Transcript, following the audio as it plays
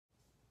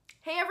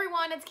Hey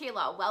everyone, it's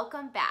Kayla.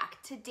 Welcome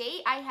back. Today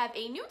I have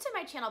a new to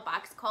my channel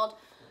box called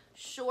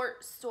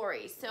Short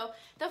Stories. So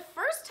the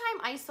first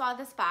time I saw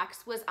this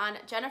box was on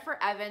Jennifer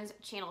Evans'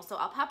 channel. So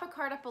I'll pop a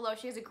card up below.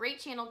 She has a great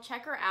channel.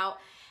 Check her out.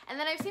 And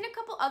then I've seen a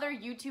couple other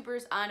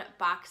YouTubers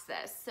unbox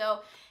this. So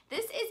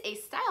this is a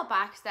style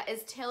box that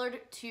is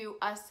tailored to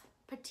us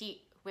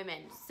petite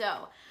women.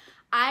 So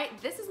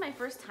this is my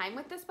first time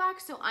with this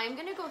box, so I'm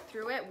gonna go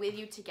through it with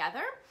you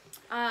together.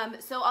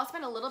 So I'll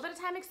spend a little bit of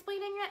time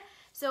explaining it.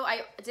 So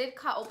I did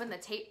cut open the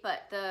tape,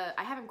 but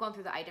I haven't gone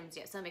through the items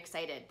yet, so I'm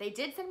excited. They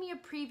did send me a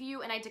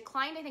preview, and I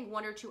declined, I think,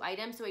 1 or 2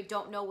 items, so I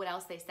don't know what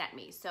else they sent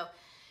me. So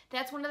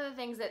that's one of the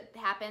things that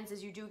happens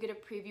is you do get a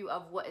preview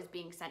of what is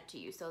being sent to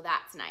you, so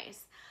that's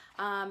nice.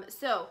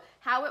 So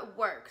how it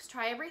works,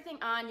 try everything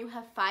on. You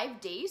have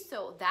 5 days,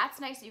 so that's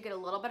nice that you get a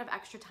little bit of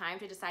extra time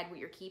to decide what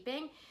you're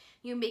keeping.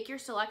 You make your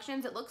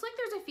selections. It looks like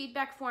there's a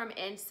feedback form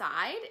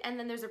inside, and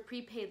then there's a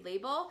prepaid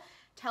label.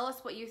 Tell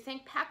us what you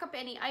think. Pack up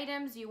any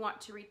items you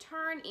want to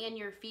return and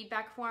your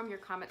feedback form. Your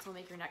comments will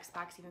make your next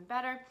box even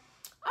better.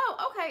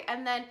 Oh, okay.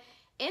 And then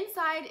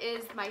inside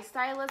is my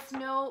stylist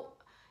note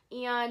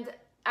and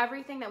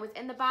everything that was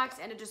in the box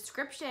and a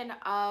description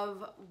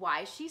of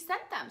why she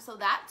sent them. So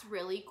that's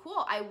really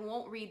cool. I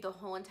won't read the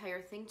whole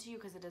entire thing to you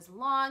because it is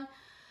long,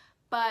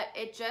 but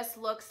it just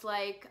looks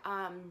like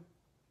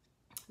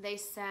they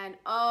sent,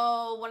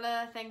 one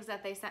of the things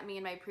that they sent me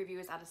in my preview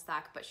is out of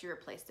stock, but she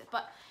replaced it.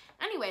 But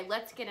anyway,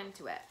 let's get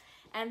into it.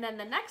 And then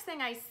the next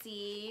thing I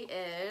see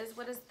is,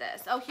 what is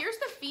this? Oh, here's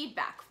the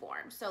feedback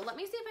form. So let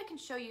me see if I can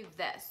show you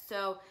this.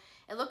 So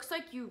it looks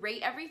like you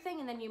rate everything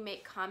and then you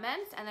make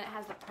comments, and then it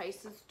has the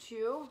prices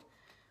too.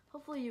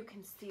 Hopefully you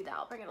can see that.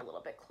 I'll bring it a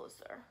little bit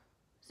closer.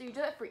 So you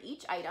do it for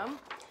each item,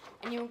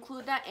 and you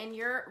include that in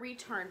your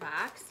return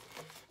box.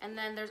 And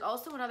then there's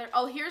also another,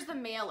 here's the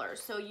mailer.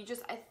 So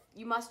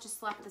you must just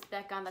slap this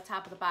back on the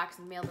top of the box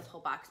and mail this whole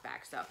box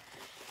back. So,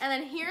 and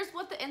then here's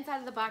what the inside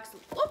of the box,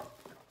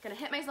 gonna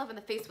hit myself in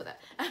the face with it.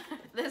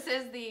 This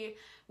is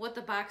what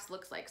the box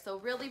looks like. So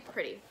really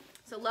pretty.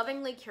 So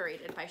lovingly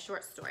curated by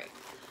Short Story.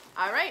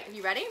 All right,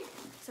 you ready?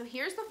 So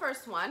here's the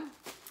first one.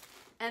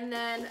 And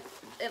then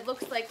it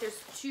looks like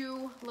there's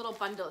 2 little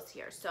bundles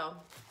here. So,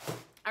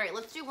 all right,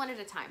 let's do one at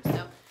a time.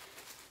 So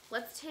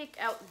let's take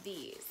out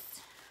these.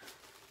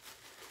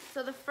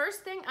 So the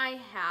first thing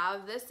I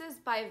have, this is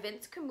by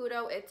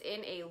Camuto. It's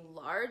in a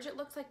large, it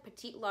looks like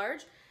petite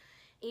large.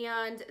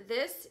 And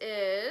this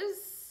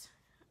is,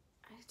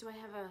 do I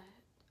have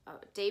a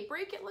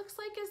Daybreak, it looks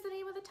like is the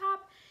name of the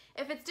top.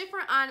 If it's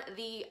different on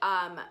the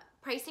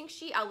pricing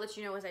sheet, I'll let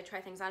you know as I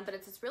try things on, but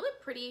it's this really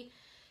pretty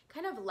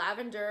kind of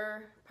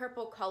lavender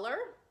purple color.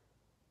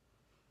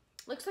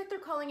 Looks like they're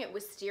calling it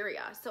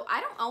Wisteria. So I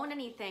don't own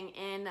anything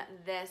in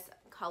this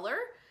color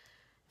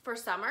for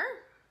summer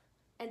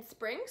and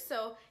spring,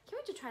 so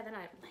can't wait to try that on.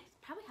 I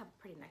probably have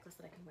a pretty necklace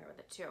that I can wear with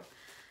it too.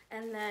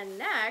 And then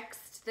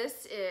next,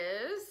 this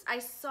is, I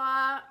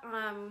saw,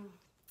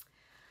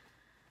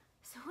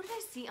 so what did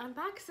I see on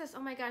boxes?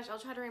 Oh my gosh, I'll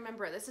try to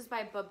remember. This is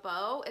by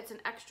Bobeau. It's an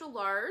extra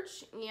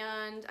large,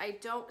 and I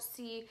don't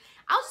see,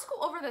 I'll just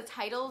go over the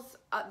titles,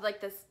 like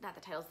this, not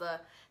the titles,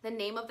 the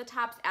name of the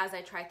tops as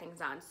I try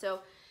things on. So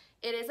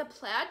it is a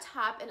plaid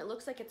top, and it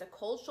looks like it's a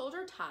cold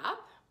shoulder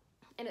top,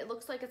 and it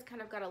looks like it's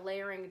kind of got a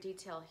layering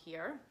detail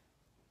here.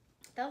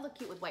 That'll look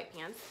cute with white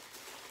pants.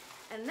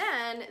 And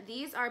then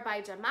these are by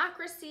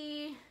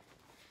Democracy.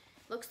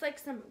 Looks like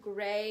some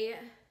gray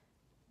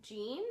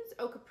jeans,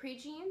 capri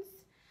jeans.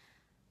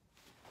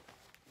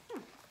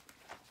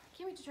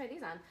 Can't wait to try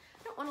these on.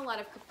 I don't want a lot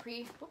of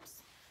capri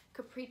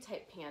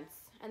type pants.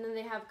 And then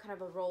they have kind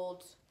of a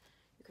rolled,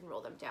 you can roll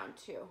them down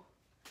too.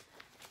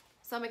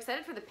 So I'm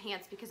excited for the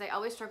pants because I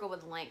always struggle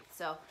with length.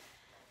 So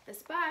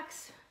this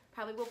box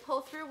probably will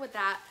pull through with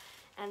that.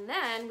 And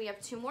then we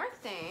have 2 more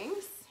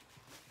things.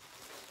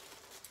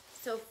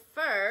 So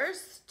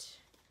first,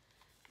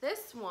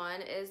 this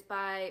one is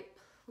by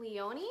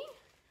Pleione.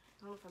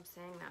 I don't know if I'm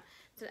saying that.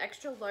 It's an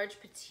extra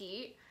large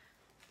petite.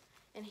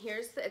 And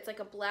here's it's like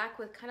a black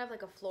with kind of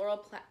like a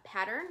floral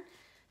pattern.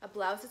 A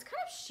blouse. It's kind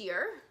of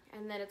sheer.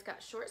 And then it's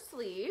got short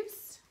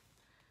sleeves.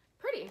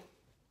 Pretty.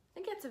 I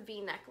think it's a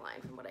V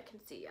neckline from what I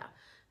can see, yeah.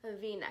 A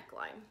V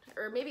neckline.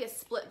 Or maybe a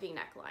split V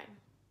neckline.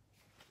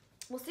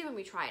 We'll see when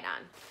we try it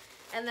on.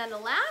 And then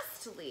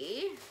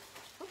lastly,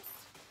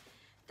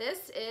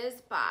 this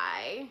is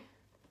by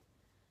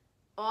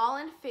All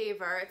in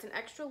Favor. It's an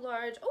extra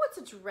large. Oh, it's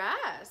a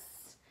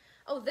dress.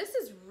 Oh, this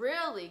is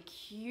really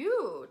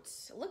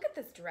cute. Look at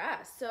this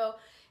dress. So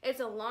it's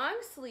a long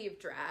sleeve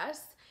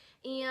dress,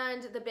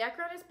 and the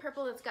background is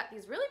purple. It's got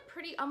these really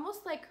pretty,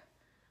 almost like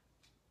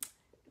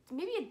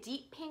maybe a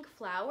deep pink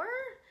flower.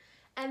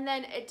 And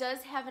then it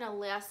does have an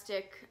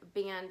elastic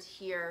band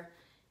here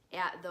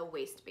at the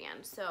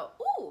waistband. So,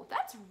 ooh,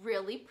 that's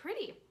really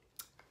pretty.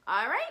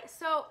 All right,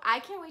 so I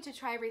can't wait to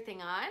try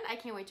everything on. I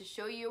can't wait to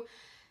show you.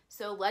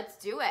 So let's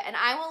do it. And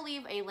I will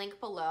leave a link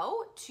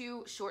below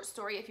to Short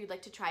Story if you'd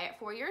like to try it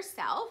for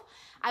yourself.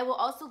 I will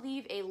also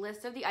leave a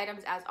list of the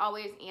items as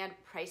always and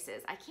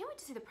prices. I can't wait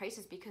to see the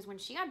prices because when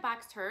she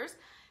unboxed hers,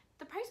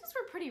 the prices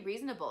were pretty pretty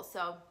reasonable,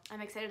 so I'm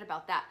excited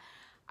about that.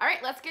 All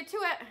right, let's get to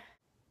it.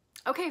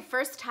 Okay,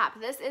 first top.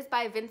 This is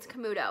by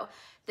Camuto.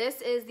 This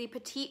is the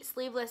Petite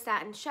Sleeveless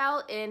Satin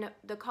Shell in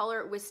the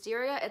color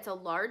Wisteria. It's a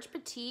large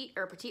petite,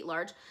 or petite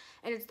large,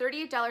 and it's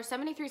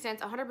 $38.73,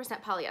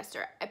 100%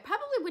 polyester. I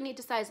probably would need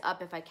to size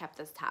up if I kept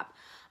this top.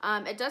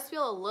 It does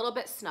feel a little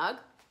bit snug,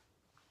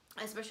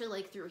 especially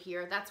like through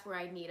here. That's where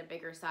I need a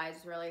bigger size,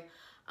 really.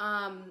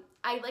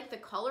 I like the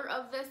color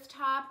of this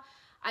top.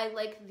 I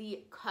like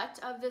the cut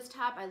of this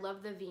top. I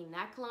love the V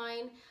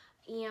neckline.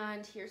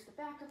 And here's the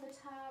back of the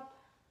top.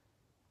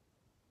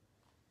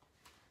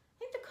 I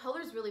think the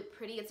color is really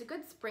pretty. It's a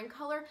good spring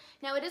color.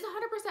 Now it is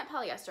 100%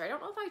 polyester. I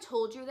don't know if I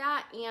told you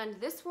that. And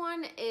this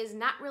one is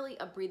not really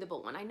a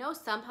breathable one. I know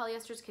some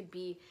polyesters could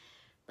be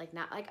like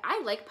not like,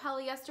 I like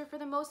polyester for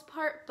the most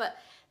part, but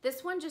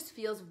this one just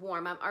feels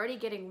warm. I'm already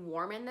getting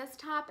warm in this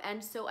top,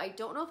 and so I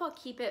don't know if I'll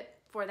keep it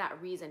for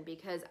that reason,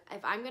 because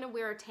if I'm gonna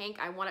wear a tank,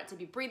 I want it to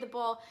be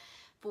breathable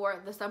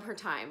for the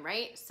summertime,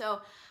 right? So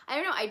I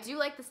don't know, I do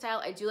like the style,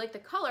 I do like the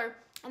color,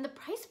 and the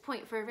price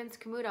point for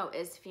Camuto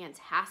is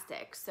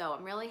fantastic. So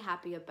I'm really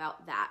happy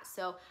about that.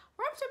 So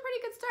we're off to a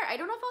pretty good start. I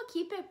don't know if I'll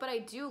keep it, but I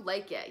do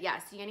like it. Yeah,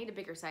 see, I need a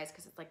bigger size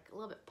because it's like a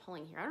little bit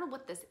pulling here. I don't know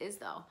what this is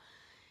though.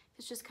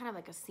 It's just kind of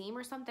like a seam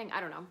or something.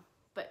 I don't know,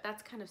 but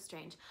that's kind of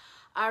strange.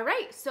 All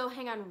right, so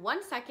hang on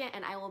 1 second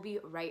and I will be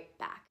right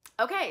back.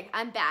 Okay,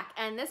 I'm back,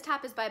 and this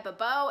top is by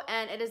Bobeau,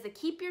 and it is the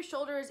Keep Your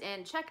Shoulders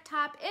in check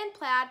top in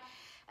plaid,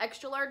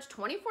 extra large,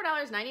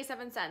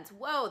 $24.97.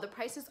 Whoa, the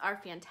prices are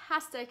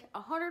fantastic,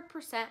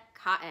 100%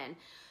 cotton.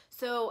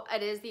 So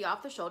it is the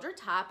off the shoulder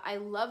top. I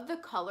love the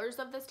colors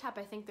of this top.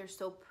 I think they're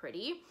so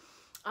pretty.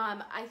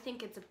 I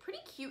think it's a pretty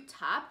cute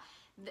top.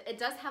 It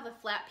does have a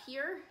flap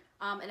here,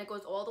 and it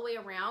goes all the way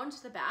around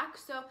the back.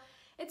 So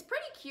it's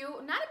pretty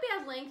cute. Not a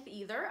bad length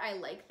either. I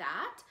like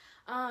that.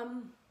 I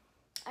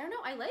don't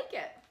know. I like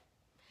it.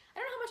 I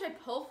don't know how much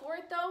I pull for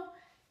it though.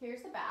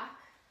 Here's the back.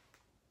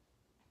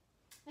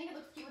 I think it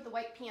looks cute with the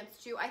white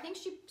pants too. I think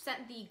she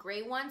sent the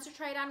gray ones to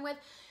try it on with.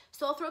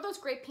 So I'll throw those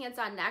gray pants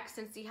on next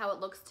and see how it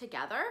looks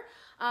together.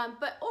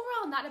 But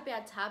overall, not a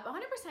bad top.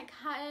 100%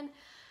 cotton.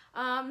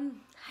 I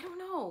don't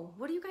know.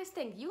 What do you guys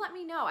think? You let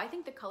me know. I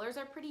think the colors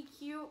are pretty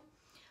cute.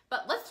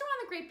 But let's throw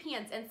on the gray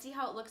pants and see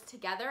how it looks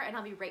together, and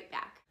I'll be right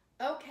back.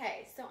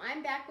 Okay, so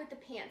I'm back with the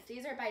pants.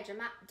 These are by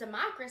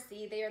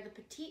Democracy. They are the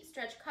petite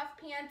stretch cuff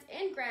pants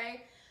in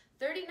gray,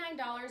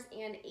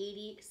 $39.86.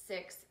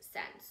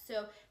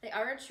 So they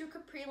are a true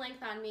capri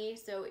length on me,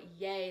 so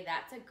yay,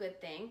 that's a good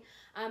thing.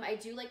 I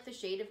do like the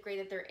shade of gray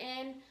that they're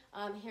in.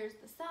 Here's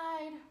the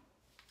side.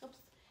 Oops,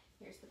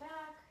 here's the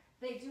back.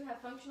 They do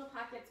have functional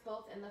pockets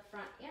both in the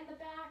front and the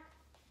back.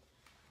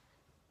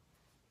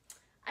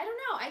 I don't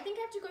know. I think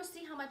I have to go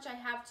see how much I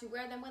have to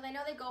wear them with. I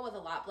know they go with a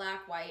lot: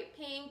 black, white,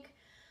 pink,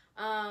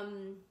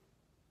 some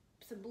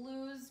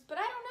blues, but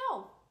I don't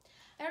know.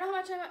 I don't know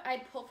how much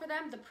I'd pull for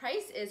them. The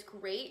price is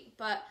great,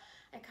 but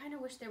I kind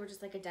of wish they were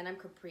just like a denim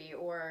capri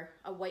or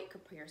a white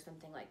capri or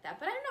something like that.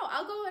 But I don't know.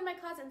 I'll go in my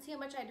closet and see how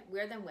much I'd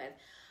wear them with.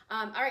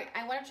 All right,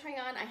 I want to try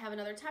on. I have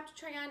another top to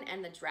try on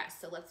and the dress.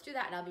 So let's do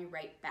that and I'll be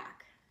right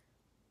back.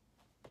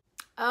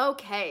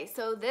 Okay,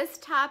 so this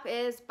top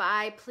is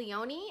by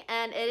Pleione,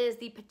 and it is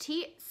the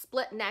petite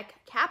split neck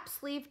cap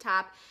sleeve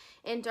top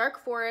in dark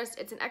forest.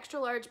 It's an extra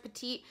large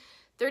petite,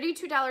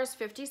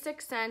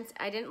 $32.56.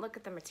 I didn't look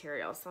at the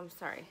material, so I'm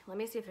sorry. Let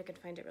me see if I can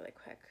find it really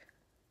quick.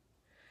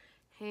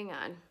 Hang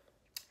on.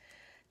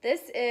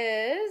 This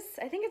is,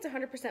 I think it's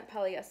 100%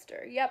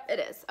 polyester. Yep, it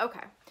is.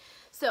 Okay,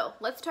 so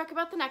let's talk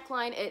about the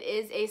neckline. It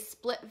is a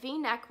split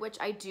V-neck, which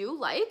I do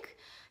like.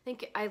 I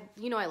think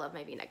you know I love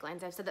my V-neck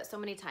lines. I've said that so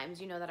many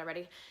times. You know that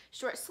already.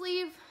 Short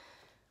sleeve.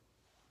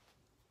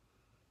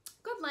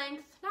 Good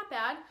length. Not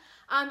bad.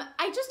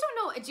 I just don't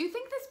know. Do you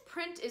think this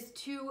print is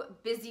too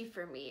busy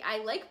for me? I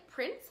like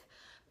prints,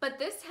 but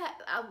this,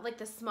 like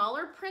the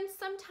smaller prints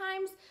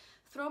sometimes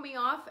throw me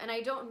off, and I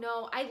don't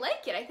know. I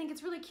like it. I think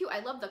it's really cute. I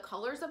love the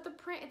colors of the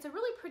print. It's a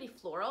really pretty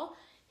floral.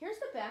 Here's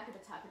the back of the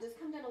top. It does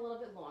come down a little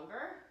bit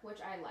longer, which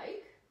I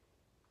like.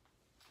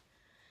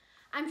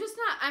 I'm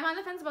on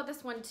the fence about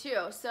this one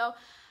too. So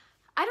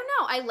I don't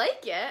know. I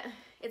like it.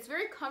 It's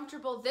very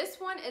comfortable.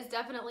 This one is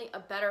definitely a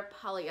better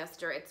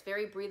polyester. It's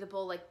very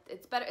breathable. Like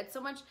it's better. It's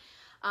so much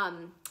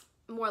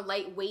more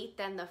lightweight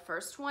than the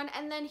first one.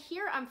 And then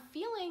here I'm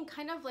feeling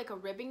kind of like a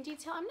ribbing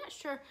detail. I'm not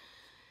sure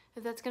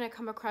if that's going to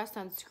come across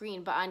on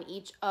screen, but on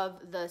each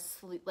of the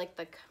sleeve, like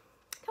the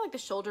kind of like the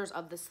shoulders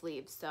of the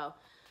sleeves. So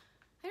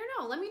I don't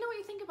know. Let me know what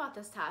you think about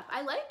this top.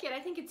 I like it. I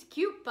think it's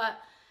cute, but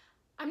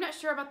I'm not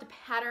sure about the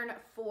pattern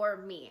for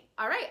me.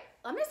 All right,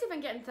 let me see if I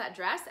can get into that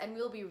dress and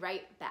we'll be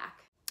right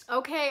back.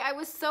 Okay, I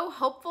was so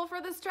hopeful for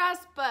this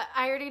dress, but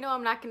I already know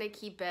I'm not gonna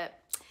keep it.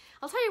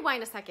 I'll tell you why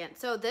in a second.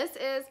 So this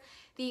is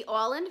the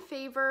All in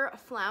Favor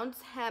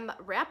Flounce Hem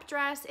Wrap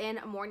Dress in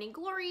Morning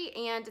Glory,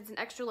 and it's an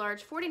extra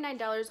large, $49,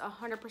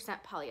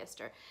 100%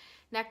 polyester.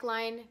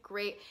 Neckline,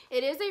 great.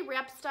 It is a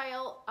wrap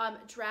style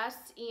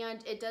dress,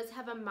 and it does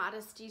have a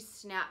modesty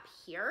snap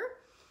here.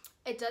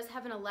 It does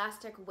have an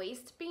elastic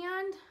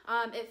waistband.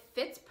 It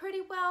fits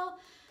pretty well.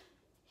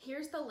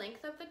 Here's the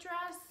length of the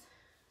dress.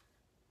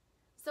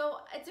 So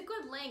it's a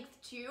good length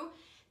too.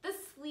 The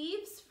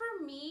sleeves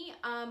for me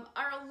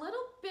are a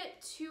little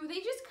bit too, they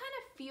just kind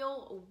of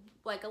feel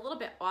like a little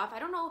bit off. I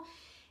don't know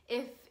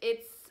if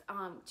it's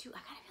too, I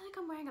kind of feel like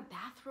I'm wearing a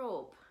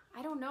bathrobe.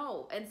 I don't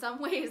know in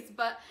some ways,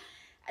 but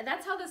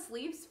that's how the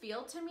sleeves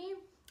feel to me.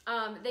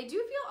 They do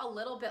feel a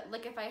little bit,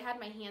 like if I had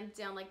my hands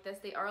down like this,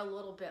 they are a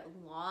little bit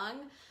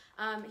long.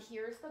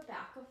 Here's the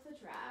back of the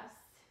dress.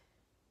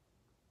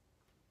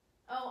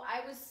 Oh,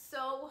 I was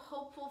so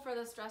hopeful for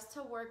this dress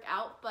to work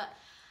out, but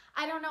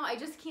I don't know. I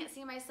just can't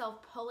see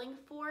myself pulling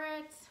for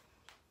it.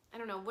 I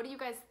don't know. What do you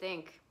guys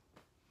think?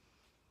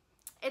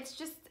 It's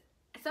just,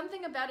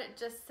 something about it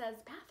just says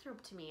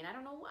bathrobe to me, and I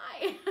don't know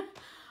why.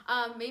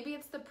 Maybe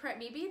it's the print,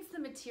 maybe it's the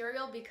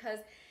material, because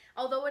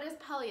although it is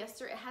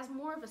polyester, it has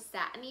more of a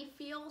satiny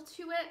feel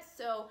to it.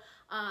 So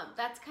I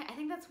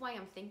think that's why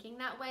I'm thinking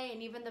that way,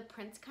 and even the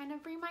print's kind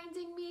of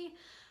reminding me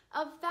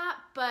of that,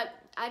 but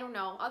I don't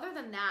know. Other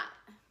than that,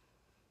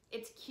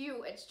 it's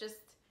cute. It's just,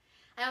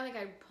 I don't think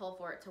I'd pull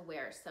for it to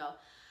wear. So,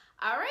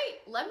 all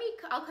right,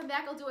 I'll come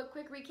back. I'll do a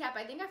quick recap.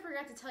 I think I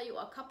forgot to tell you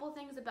a couple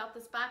things about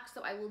this box,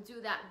 so I will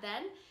do that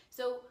then.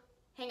 So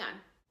hang on.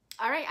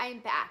 All right, I am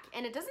back,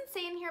 and it doesn't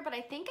say in here, but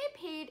I think I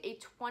paid a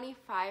 $25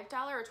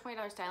 or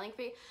 $20 styling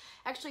fee.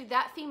 Actually,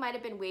 that fee might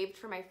have been waived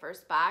for my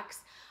first box,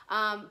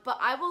 but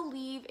I will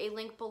leave a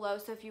link below,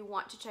 so if you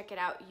want to check it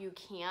out, you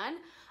can.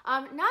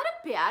 Not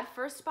a bad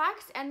first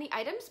box, and the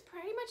items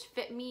pretty much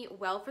fit me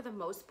well for the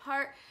most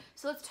part,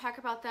 so let's talk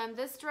about them.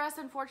 This dress,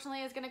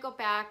 unfortunately, is going to go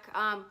back.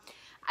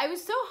 I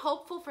was so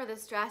hopeful for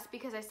this dress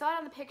because I saw it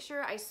on the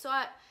picture. I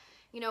saw it,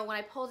 you know, when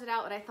I pulled it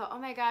out, and I thought, oh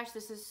my gosh,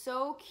 this is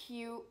so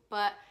cute,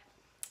 but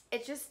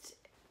it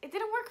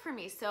didn't work for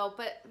me. So,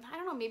 but I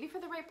don't know, maybe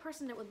for the right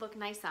person it would look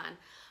nice on.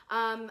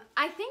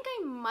 I think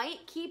I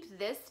might keep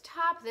this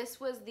top. This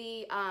was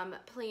the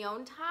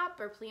Pleione top,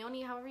 or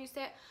Pleione, however you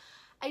say it.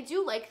 I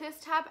do like this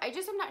top. I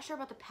just am not sure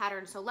about the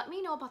pattern, so let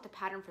me know about the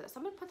pattern for this.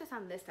 I'm gonna put this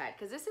on this side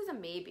because this is a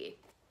maybe.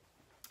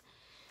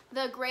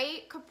 The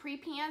gray capri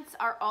pants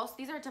are also,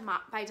 these are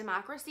by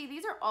Democracy.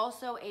 These are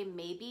also a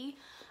maybe.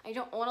 I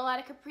don't own a lot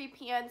of capri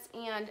pants,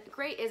 and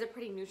gray is a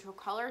pretty neutral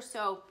color,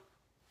 so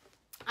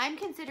I'm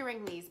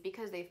considering these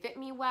because they fit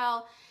me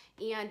well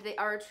and they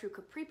are a true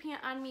capri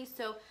pant on me.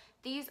 So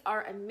these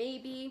are a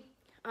maybe.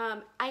 I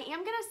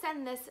am gonna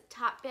send this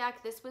top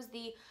back. This was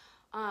the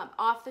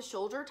off the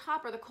shoulder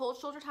top, or the cold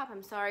shoulder top,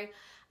 I'm sorry.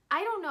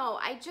 I don't know,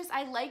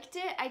 I liked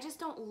it, I just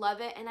don't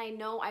love it, and I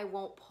know I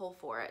won't pull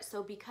for it.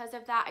 So because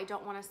of that, I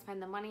don't wanna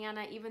spend the money on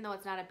it, even though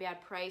it's not a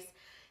bad price.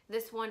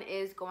 This one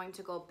is going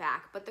to go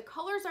back, but the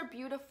colors are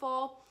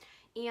beautiful,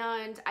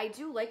 and I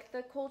do like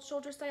the cold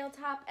shoulder style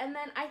top. And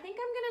then I think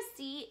I'm gonna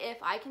see if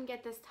I can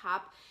get this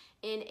top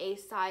in a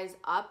size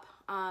up,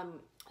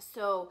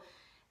 so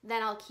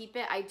then I'll keep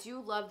it. I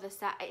do love the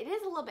set. It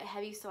is a little bit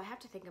heavy, so I have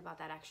to think about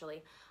that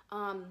actually.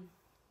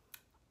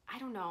 I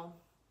don't know.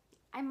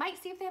 I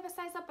might see if they have a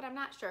size up, but I'm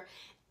not sure.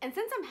 And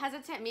since I'm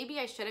hesitant, maybe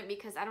I shouldn't,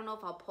 because I don't know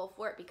if I'll pull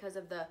for it because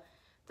of the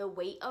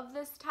weight of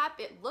this top.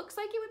 It looks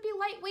like it would be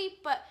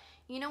lightweight, but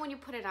you know when you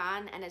put it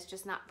on and it's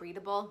just not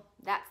breathable?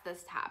 That's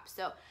this top.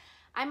 So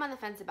I'm on the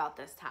fence about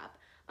this top.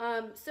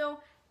 So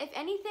if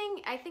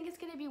anything, I think it's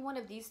gonna be one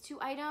of these two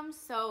items.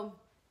 So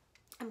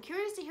I'm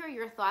curious to hear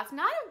your thoughts.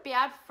 Not a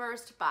bad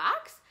first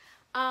box.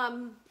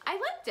 I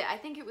liked it. I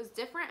think it was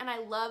different, and I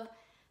love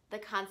the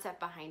concept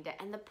behind it.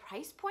 And the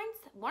price points,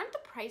 weren't the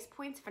price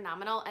points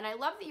phenomenal? And I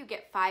love that you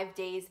get 5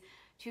 days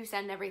to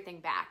send everything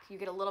back. You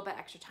get a little bit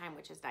extra time,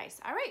 which is nice.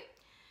 All right,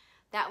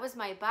 that was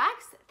my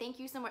box. Thank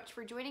you so much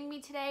for joining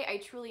me today. I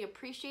truly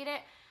appreciate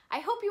it. I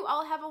hope you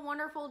all have a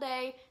wonderful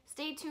day.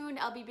 Stay tuned.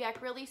 I'll be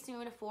back really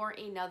soon for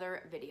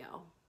another video.